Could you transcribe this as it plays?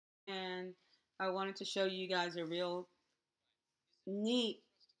I wanted to show you guys a real neat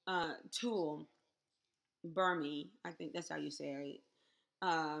tool, Birme. I think that's how you say it.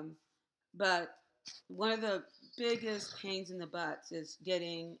 Um, but one of the biggest pains in the butts is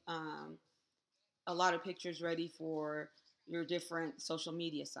getting a lot of pictures ready for your different social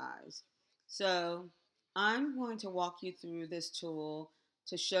media size. So I'm going to walk you through this tool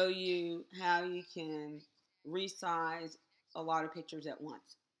to show you how you can resize a lot of pictures at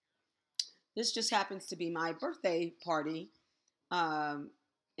once. This just happens to be my birthday party. Um,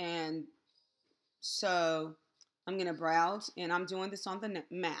 and so I'm going to browse, and I'm doing this on the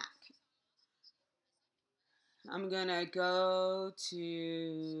Mac. I'm going to go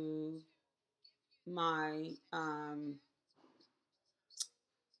to my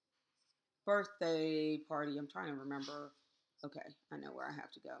birthday party. I'm trying to remember. Okay, I know where I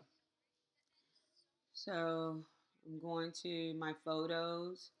have to go. So I'm going to my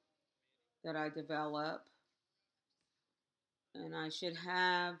photos that I develop, and I should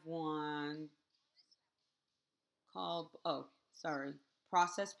have one called, oh, sorry,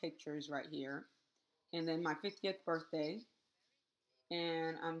 process pictures right here. And then my 50th birthday.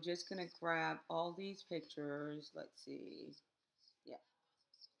 And I'm just going to grab all these pictures. Let's see. Yeah,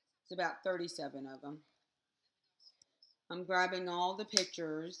 it's about 37 of them. I'm grabbing all the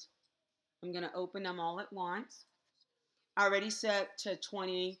pictures. I'm going to open them all at once. I already set to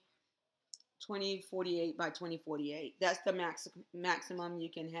 2048 by 2048. That's the maximum you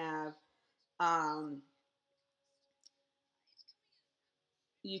can have. Um,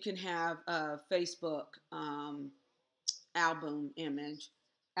 you can have a Facebook album image.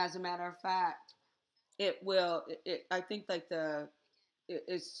 As a matter of fact, it will. I think like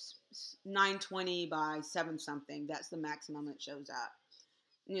it's 920 by 7 something. That's the maximum it shows up.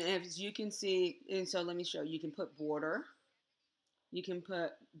 And as you can see, and so let me show you. You can put border. You can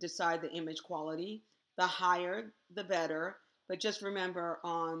decide the image quality. The higher, the better. But just remember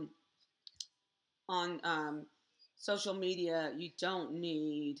on social media, you don't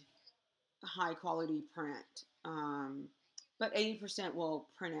need high quality print. But 80% will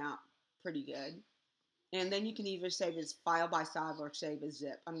print out pretty good. And then you can either save it as file by file or save as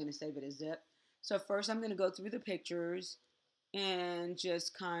zip. I'm going to save it as zip. So first I'm going to go through the pictures and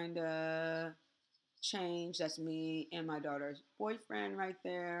just kind of change. That's me and my daughter's boyfriend right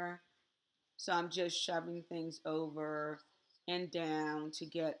there. So I'm just shoving things over and down to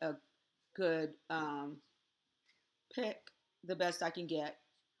get a good pick, the best I can get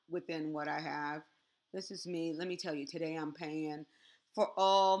within what I have. This is me. Let me tell you, today I'm paying for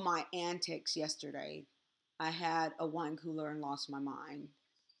all my antics yesterday. I had a wine cooler and lost my mind.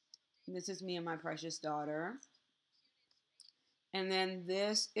 And this is me and my precious daughter. And then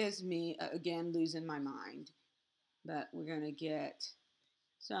this is me, again, losing my mind. But we're going to get,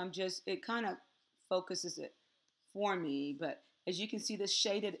 so I'm just, it kind of focuses it for me. But as you can see, this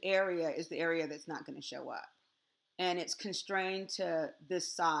shaded area is the area that's not going to show up. And it's constrained to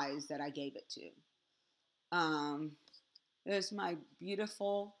this size that I gave it to. There's my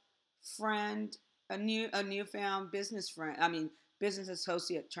beautiful friend, a newfound business friend. I mean, business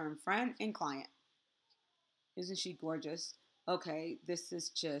associate turned friend and client. Isn't she gorgeous? Okay, this is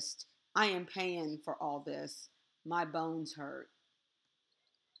just, I am paying for all this. My bones hurt.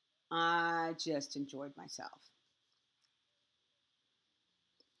 I just enjoyed myself.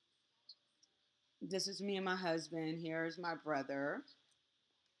 This is me and my husband. Here's my brother.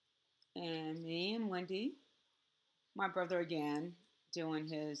 And me and Wendy. My brother again doing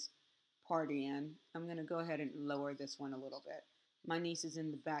his partying. I'm going to go ahead and lower this one a little bit. My niece is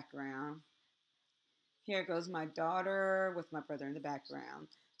in the background. Here goes my daughter with my brother in the background.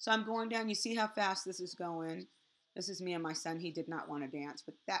 So I'm going down. You see how fast this is going? This is me and my son. He did not want to dance,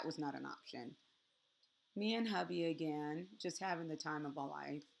 but that was not an option. Me and hubby again, just having the time of our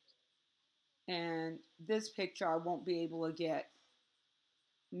life. And this picture, I won't be able to get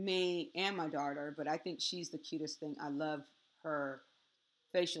me and my daughter, but I think she's the cutest thing. I love her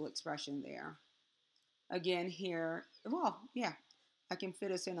facial expression there. Again, here, well, yeah, I can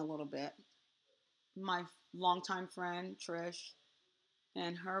fit us in a little bit. My longtime friend, Trish,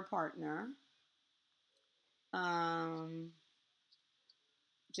 and her partner, um,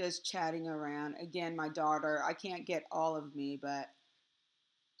 just chatting around. Again, my daughter, I can't get all of me, but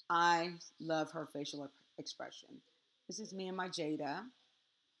I love her facial expression. This is me and my Jada,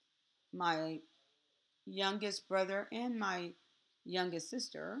 my youngest brother, and my youngest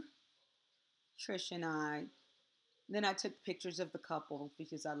sister, Trish and I. Then I took pictures of the couple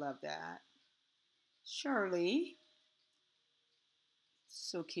because I love that. Shirley,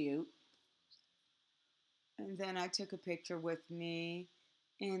 so cute. And then I took a picture with me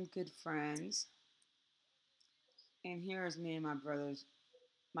and good friends. And here is me and my brothers,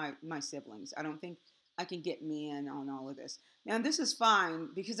 my siblings. I don't think I can get me in on all of this. Now this is fine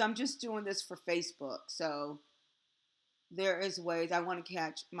because I'm just doing this for Facebook. So there is ways I want to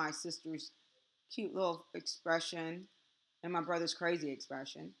catch my sister's cute little expression and my brother's crazy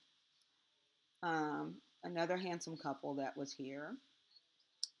expression. Another handsome couple that was here.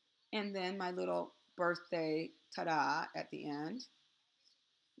 And then my little birthday ta-da at the end.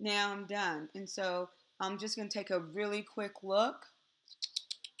 Now I'm done. And so I'm just going to take a really quick look.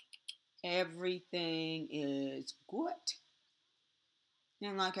 Everything is good.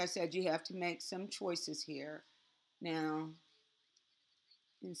 And like I said, you have to make some choices here. Now,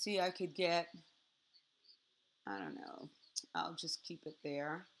 and see, I could get, I don't know, I'll just keep it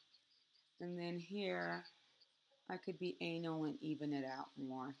there. And then here, I could be anal and even it out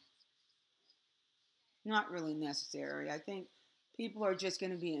more. Not really necessary. I think people are just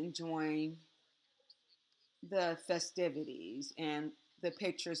going to be enjoying the festivities and the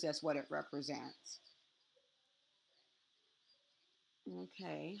pictures. That's what it represents.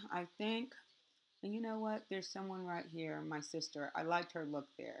 Okay, I think, and you know what? There's someone right here, my sister. I liked her look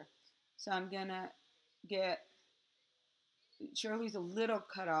there. So I'm going to get, Shirley's a little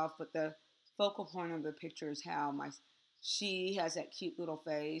cut off, but the focal point of the picture is how she has that cute little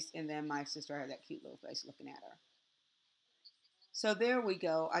face, and then my sister has that cute little face looking at her. So there we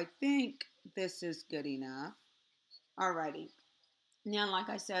go. I think this is good enough. Alrighty. Now, like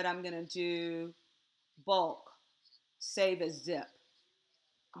I said, I'm going to do bulk, save as zip.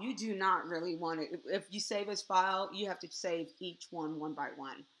 You do not really want it. If you save as file, you have to save each one by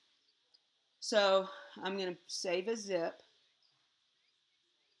one. So I'm going to save as zip.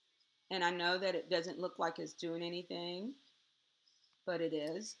 And I know that it doesn't look like it's doing anything, but it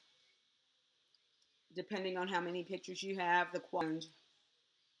is. Depending on how many pictures you have, the quality.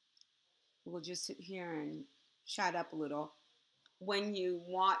 We'll just sit here and chat up a little. When you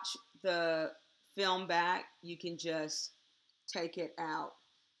watch the film back, you can just take it out.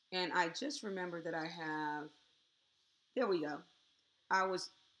 And I just remember that I have, there we go. I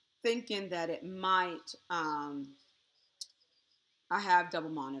was thinking that it might, I have double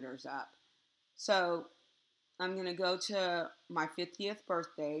monitors up. So I'm going to go to my 50th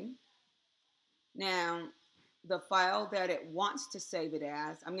birthday. Now, the file that it wants to save it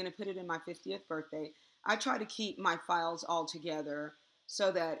as, I'm going to put it in my 50th birthday. I try to keep my files all together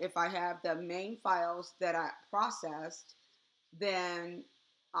so that if I have the main files that I processed, then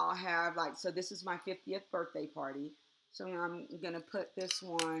I'll have like, so this is my 50th birthday party. So I'm going to put this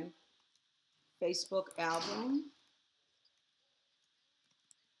one, Facebook album.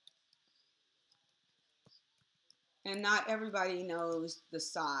 And not everybody knows the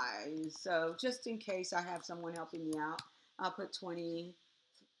size. So just in case I have someone helping me out, I'll put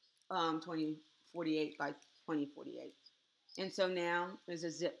 2048 by 2048. And so now there's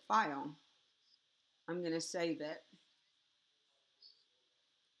a zip file. I'm going to save it.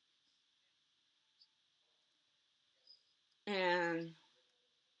 And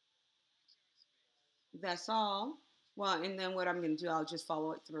that's all. Well, and then what I'm going to do, I'll just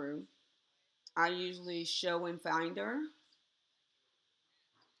follow it through. I usually show in Finder.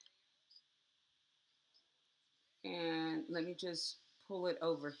 And let me just pull it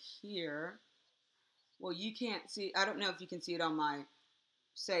over here. Well, you can't see, I don't know if you can see it on my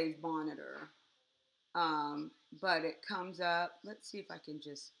save monitor. But it comes up. Let's see if I can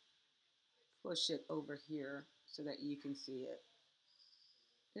just push it over here so that you can see it.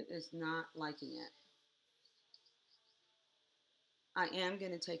 It is not liking it. I am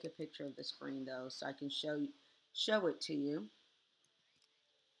going to take a picture of the screen though, so I can show it to you.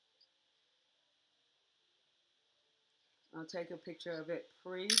 I'll take a picture of it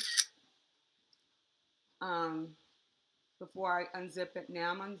before I unzip it.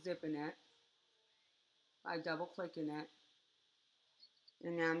 Now I'm unzipping it by double clicking it.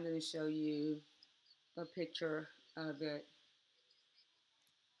 And now I'm going to show you a picture of it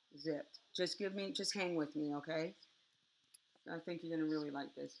zipped. Just hang with me, okay? I think you're going to really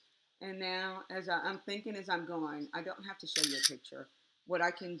like this. And now, I'm thinking as I'm going, I don't have to show you a picture. What I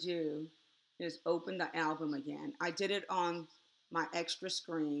can do is open the album again. I did it on my extra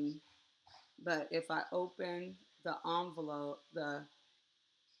screen, but if I open the envelope, let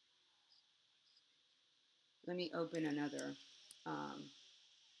me open another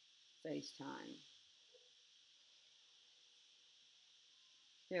FaceTime.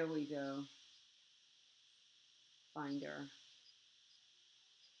 There we go. Finder.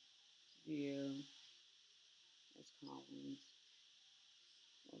 View. That's Collins.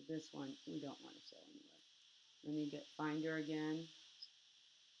 Well, this one we don't want to show anyway. Let me get Finder again.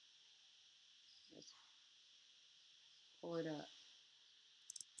 Pull it up.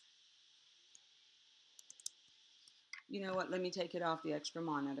 You know what? Let me take it off the extra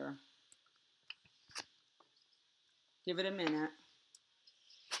monitor. Give it a minute.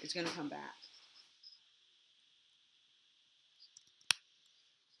 It's going to come back.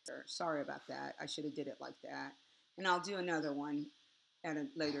 Sorry about that. I should have did it like that. And I'll do another one at a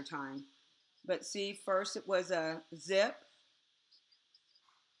later time. But see, first it was a zip.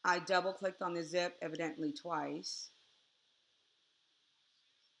 I double clicked on the zip evidently twice.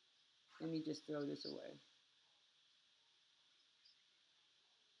 Let me just throw this away.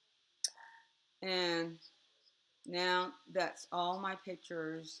 And now that's all my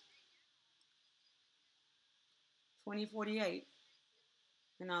pictures, 2048.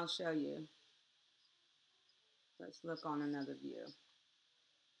 And I'll show you. Let's look on another view.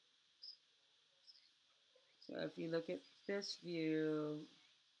 So if you look at this view,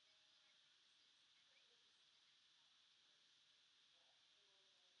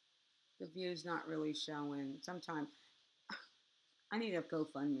 the view's not really showing. Sometimes I need a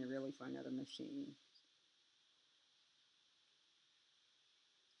GoFundMe really for another machine.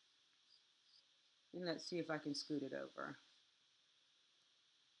 And let's see if I can scoot it over.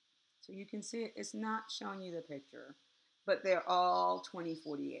 So you can see it's not showing you the picture, but they're all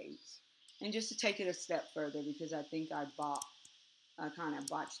 2048. And just to take it a step further, because I think I kind of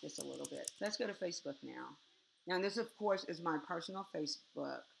botched this a little bit. Let's go to Facebook now. Now this, of course, is my personal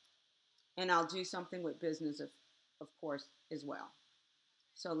Facebook, and I'll do something with business, of course, as well.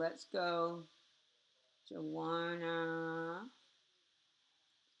 So let's go, Joanna,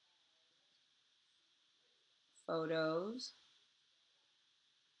 photos,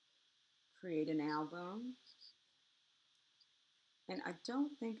 create an album. And I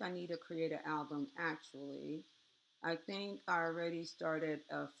don't think I need to create an album actually. I think I already started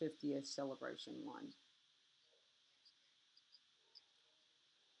a 50th celebration one.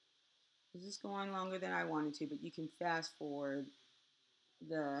 This is going longer than I wanted to, but you can fast forward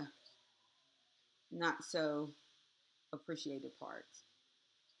the not so appreciated parts.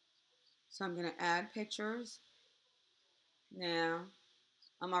 So I'm going to add pictures. Now,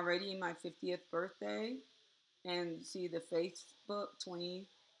 I'm already in my 50th birthday. And see the Facebook 20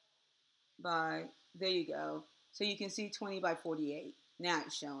 by, there you go. So you can see 20 by 48. Now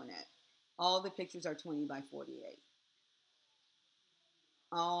it's showing it. All the pictures are 20 by 48.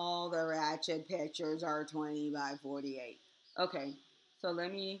 All the ratchet pictures are 20 by 48. Okay, so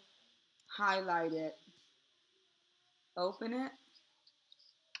let me highlight it, open it,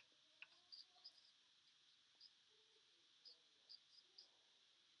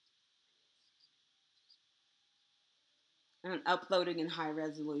 and uploading in high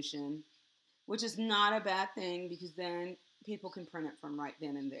resolution, which is not a bad thing because then people can print it from right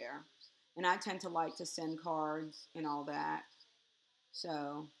then and there. And I tend to like to send cards and all that.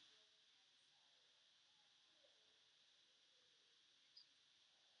 So,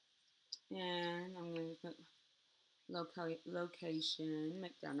 and I'm going to put location,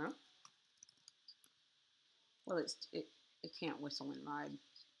 McDonough. Well, it can't whistle and ride.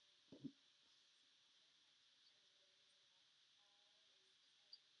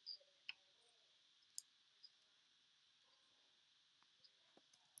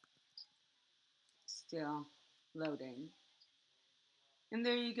 Still loading. And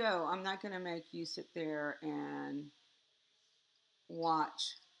there you go. I'm not going to make you sit there and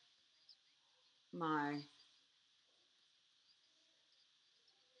watch my,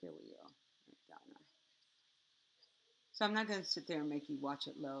 here we go, McDonough. So I'm not going to sit there and make you watch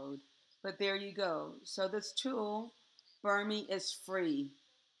it load. But there you go. So this tool, Birme, is free.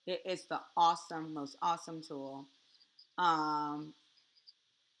 It is the awesome, most awesome tool. And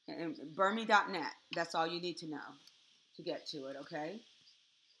Birme.net. That's all you need to know to get to it, okay?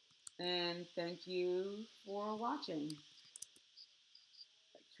 And thank you for watching.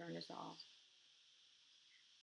 Let's turn this off.